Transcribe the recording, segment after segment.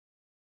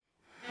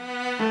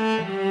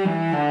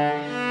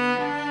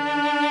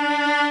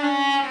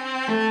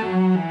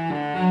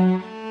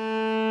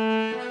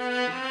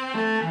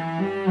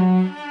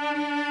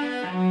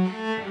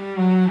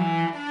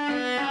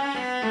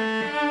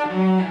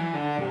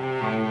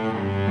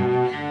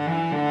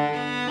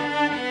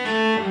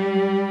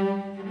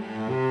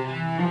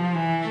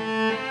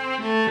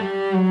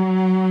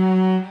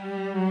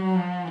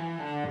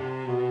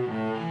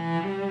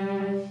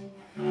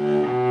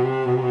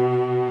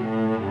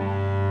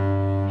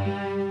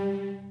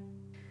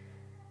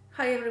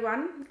Hi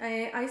everyone,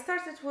 I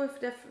started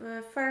with the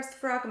first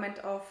fragment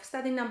of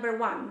study number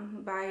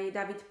 1 by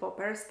David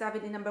Popper, study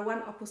number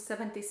 1, opus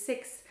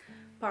 76,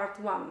 part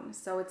 1.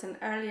 So it's an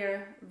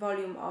earlier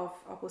volume of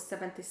opus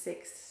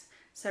 76,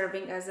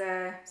 serving as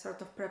a sort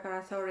of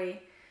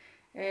preparatory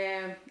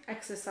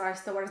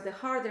exercise towards the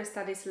harder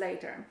studies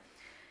later.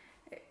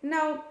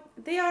 Now,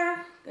 they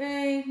are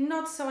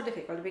not so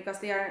difficult because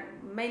they are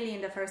mainly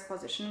in the first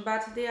position,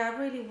 but they are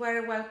really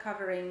very well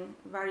covering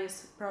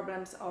various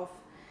problems of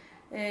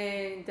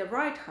the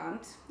right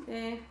hand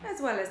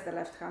as well as the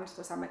left hand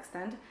to some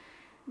extent.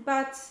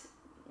 But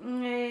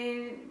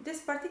this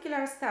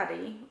particular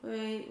study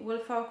will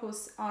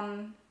focus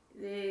on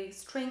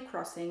string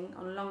crossing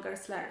on longer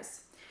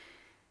slurs.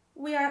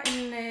 We are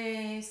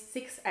in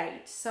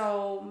 6/8,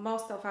 so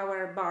most of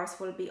our bars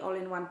will be all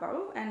in one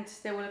bow and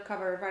they will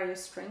cover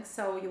various strings,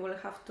 so you will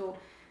have to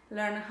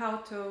learn how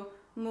to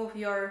move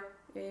your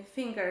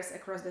fingers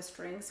across the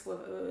strings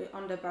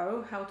on the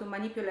bow, how to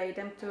manipulate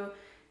them to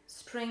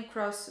string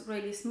cross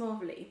really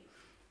smoothly.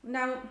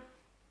 Now,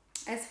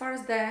 as far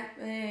as the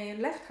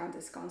left hand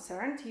is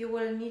concerned, you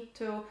will need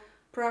to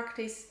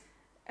practice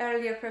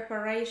earlier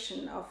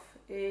preparation of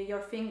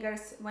your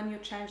fingers when you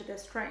change the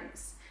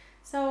strings.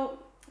 So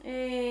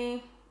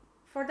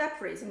for that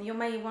reason, you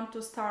may want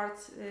to start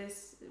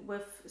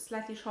with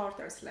slightly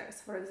shorter slurs,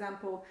 for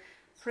example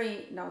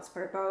 3 notes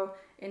per bow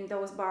in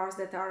those bars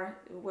that are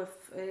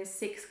with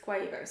 6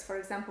 quavers. For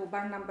example,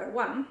 bar number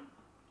 1,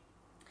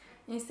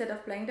 instead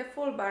of playing the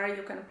full bar,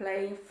 you can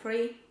play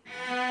 3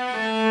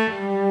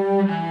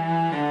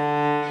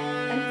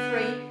 and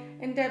 3.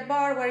 In the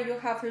bar where you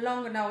have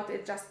long note,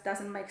 it just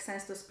doesn't make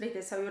sense to split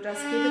it, so you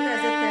just keep it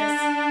as it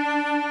is.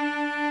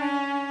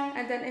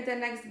 And then in the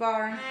next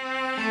bar,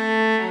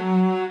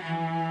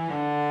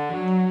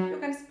 you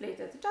can split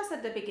it just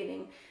at the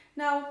beginning.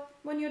 Now,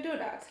 when you do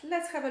that,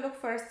 let's have a look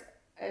first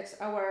at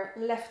our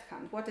left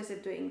hand. What is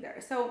it doing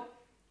there? So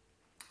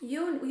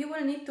you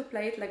will need to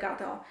play it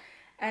legato.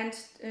 And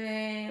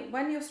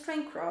when you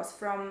string cross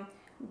from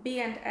B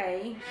and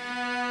A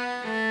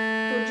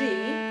to G,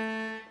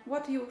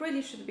 what you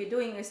really should be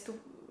doing is to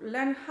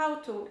learn how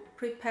to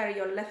prepare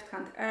your left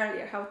hand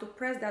earlier, how to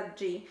press that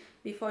G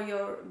before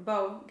your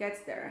bow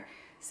gets there.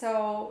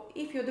 So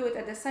if you do it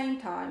at the same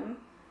time,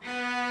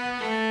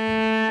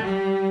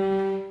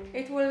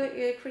 it will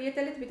create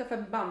a little bit of a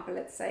bump,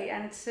 let's say,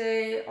 and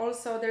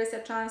also there is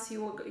a chance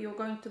you're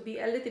going to be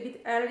a little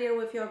bit earlier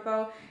with your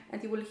bow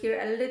and you will hear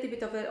a little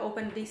bit of an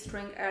open D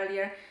string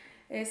earlier.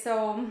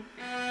 So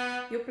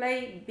you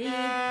play B,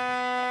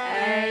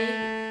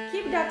 A,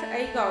 keep that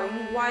A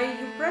going while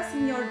you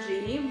pressing your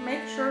G.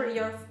 Make sure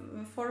your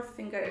fourth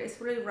finger is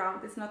really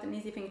round, it's not an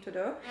easy thing to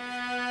do.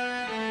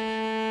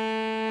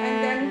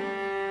 And then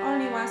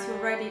only once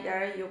you're ready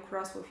there, you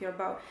cross with your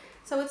bow.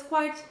 So it's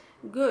quite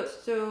good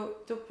to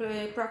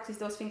practice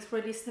those things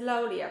really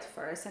slowly at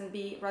first and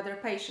be rather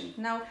patient.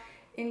 Now,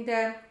 in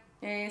the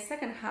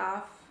second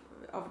half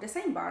of the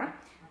same bar,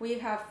 we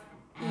have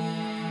E,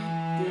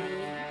 D,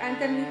 and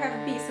then we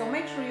have B. So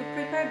make sure you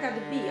prepare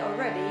that B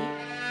already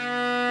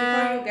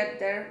before you get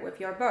there with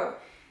your bow.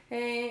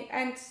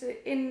 And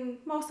in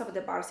most of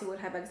the bars, you will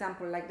have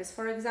example like this.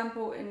 For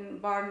example, in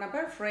bar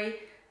number 3,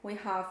 we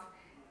have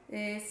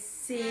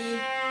C,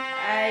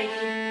 A,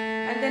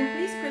 and then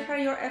please prepare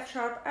your F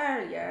sharp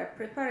earlier.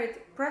 Prepare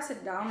it, press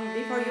it down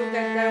before you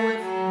get there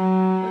with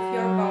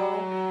your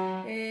bow,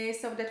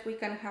 so that we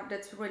can have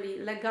that really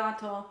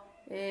legato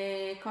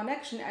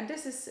connection. And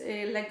this is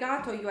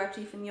legato you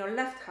achieve in your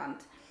left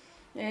hand.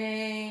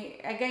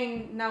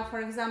 Again, now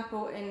for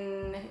example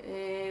in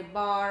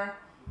bar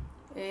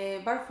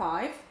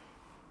 5,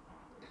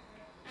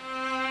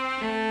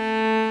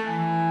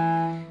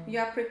 you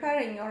are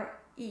preparing your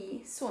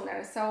E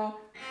sooner, so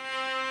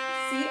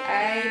C,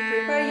 A,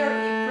 prepare your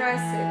E,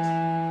 press it,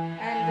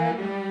 and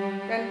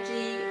then G,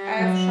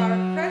 F sharp,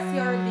 press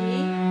your D,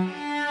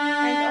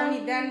 and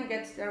only then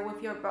get there with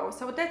your bow.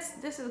 So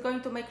this is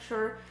going to make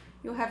sure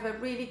you have a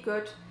really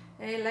good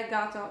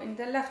legato in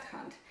the left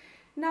hand.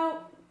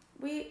 Now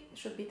we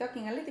should be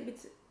talking a little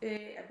bit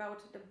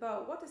about the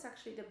bow. What is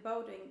actually the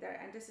bow doing there?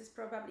 And this is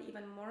probably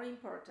even more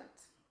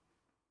important.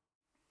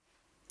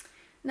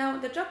 Now,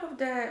 the job of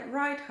the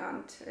right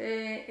hand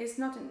is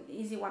not an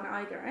easy one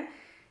either.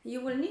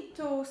 You will need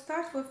to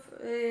start with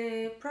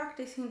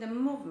practicing the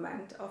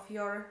movement of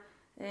your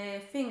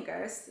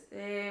fingers,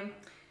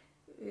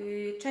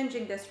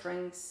 changing the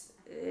strings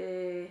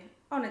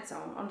on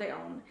their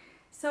own.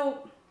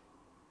 So,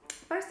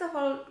 first of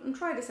all,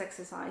 try this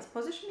exercise.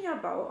 Position your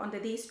bow on the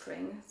D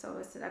string, so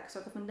it's like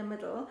sort of in the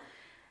middle,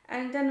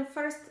 and then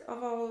first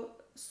of all,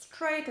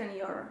 straighten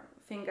your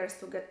fingers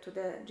to get to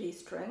the G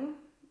string.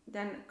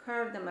 Then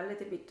curl them a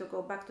little bit to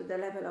go back to the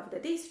level of the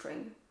D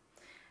string,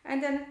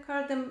 and then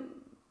curl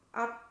them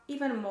up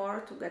even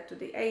more to get to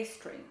the A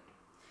string.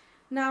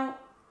 Now,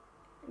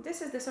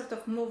 this is the sort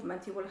of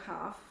movement you will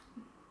have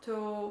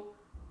to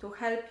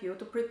help you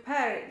to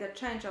prepare the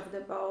change of the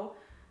bow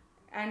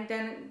and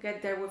then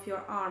get there with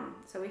your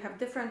arm. So we have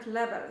different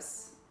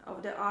levels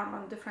of the arm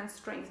on different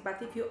strings,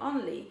 but if you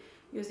only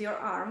use your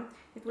arm,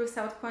 it will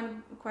sound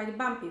quite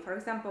bumpy. For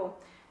example,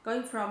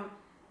 going from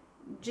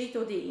G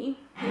to D,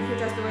 if you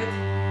just do it,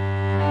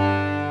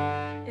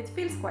 it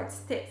feels quite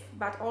stiff,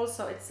 but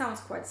also it sounds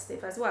quite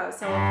stiff as well.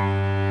 So,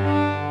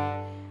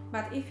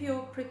 but if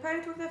you prepare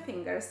it with the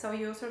fingers, so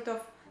you sort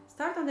of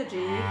start on the G,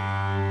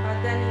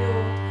 but then you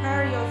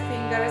curl your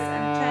fingers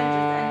and change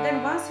it, and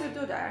then once you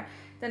do that,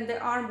 then the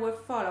arm will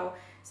follow.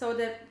 So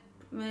the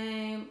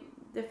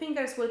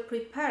fingers will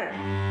prepare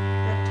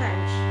the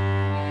change,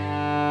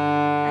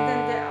 and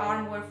then the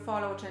arm will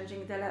follow,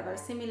 changing the level.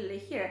 Similarly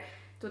here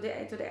to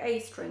the A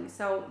string.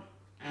 So,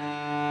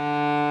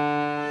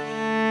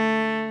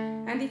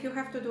 and if you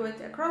have to do it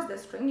across the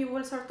string, you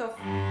will sort of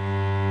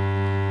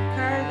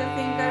curl the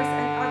fingers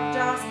and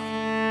adjust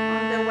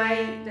on the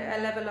way the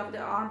level of the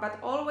arm, but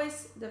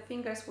always the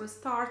fingers will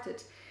start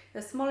it.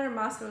 The smaller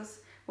muscles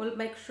will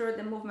make sure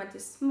the movement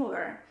is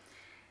smoother.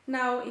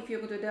 Now if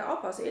you do the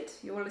opposite,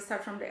 you will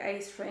start from the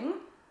A string,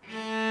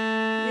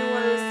 you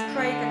will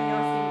straighten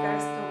your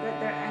fingers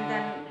together, and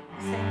then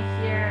same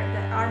here,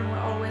 the arm will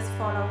always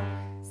follow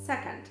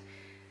second.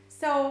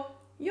 So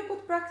you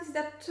could practice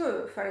that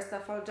too. First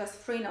of all,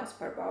 just 3 notes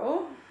per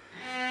bow.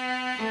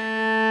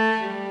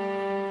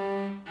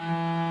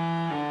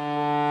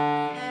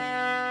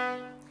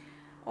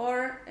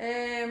 Or,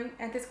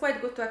 and it's quite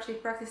good to actually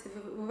practice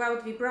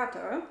without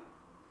vibrato.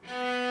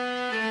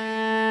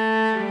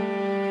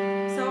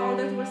 So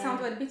although it will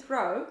sound a bit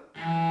raw,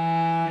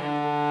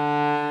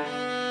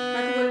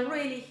 but you will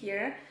really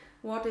hear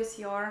what is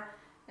your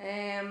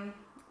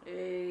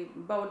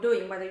bow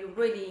doing, whether you're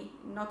really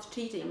not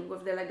cheating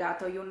with the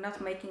legato, you're not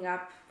making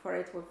up for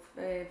it with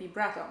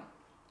vibrato.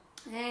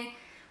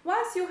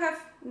 Once you have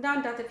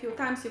done that a few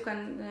times, you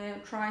can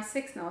try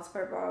 6 notes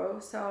per bow.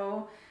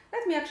 So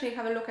let me actually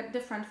have a look at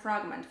different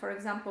fragments. For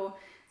example,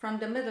 from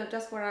the middle,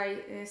 just where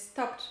I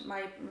stopped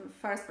my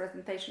first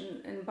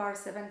presentation in bar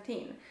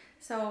 17.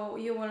 So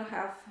you will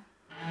have,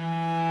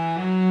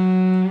 then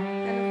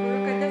if you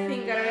look at the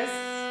fingers,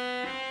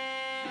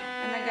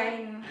 and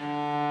again,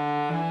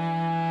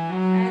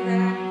 and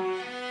then,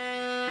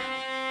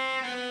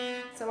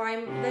 so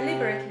I'm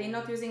deliberately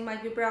not using my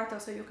vibrato,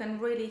 so you can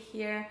really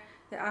hear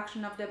the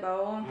action of the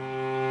bow.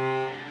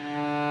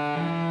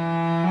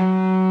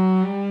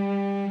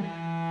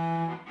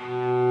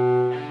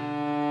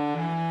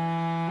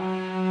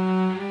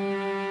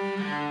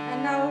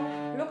 And now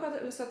look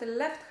at also the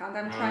left hand.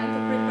 I'm trying to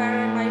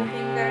prepare my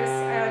fingers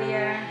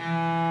earlier.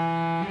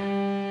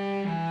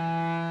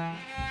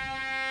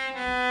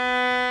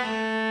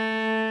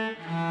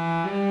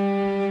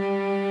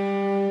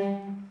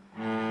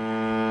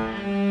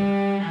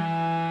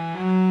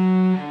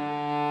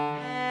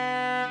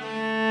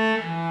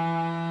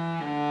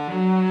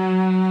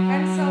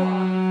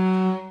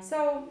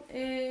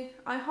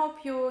 I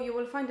hope you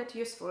will find it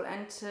useful,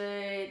 and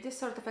this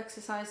sort of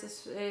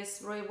exercises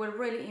will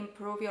really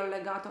improve your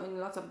legato in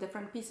lots of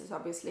different pieces,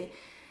 obviously,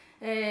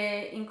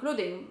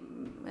 including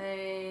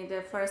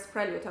the first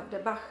prelude of the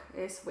Bach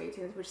suite,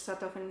 which is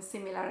sort of in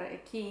similar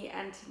key,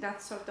 and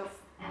that sort of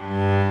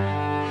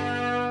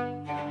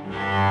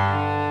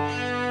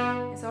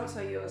is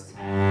also used.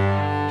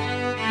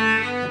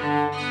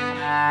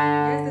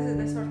 Yes, this is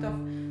the sort of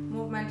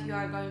movement you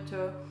are going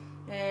to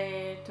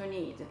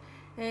need.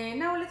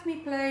 Now let me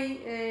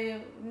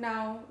play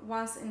now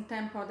once in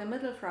tempo the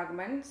middle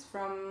fragments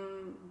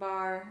from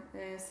bar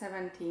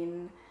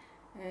 17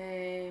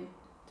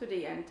 to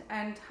the end,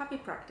 and happy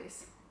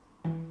practice.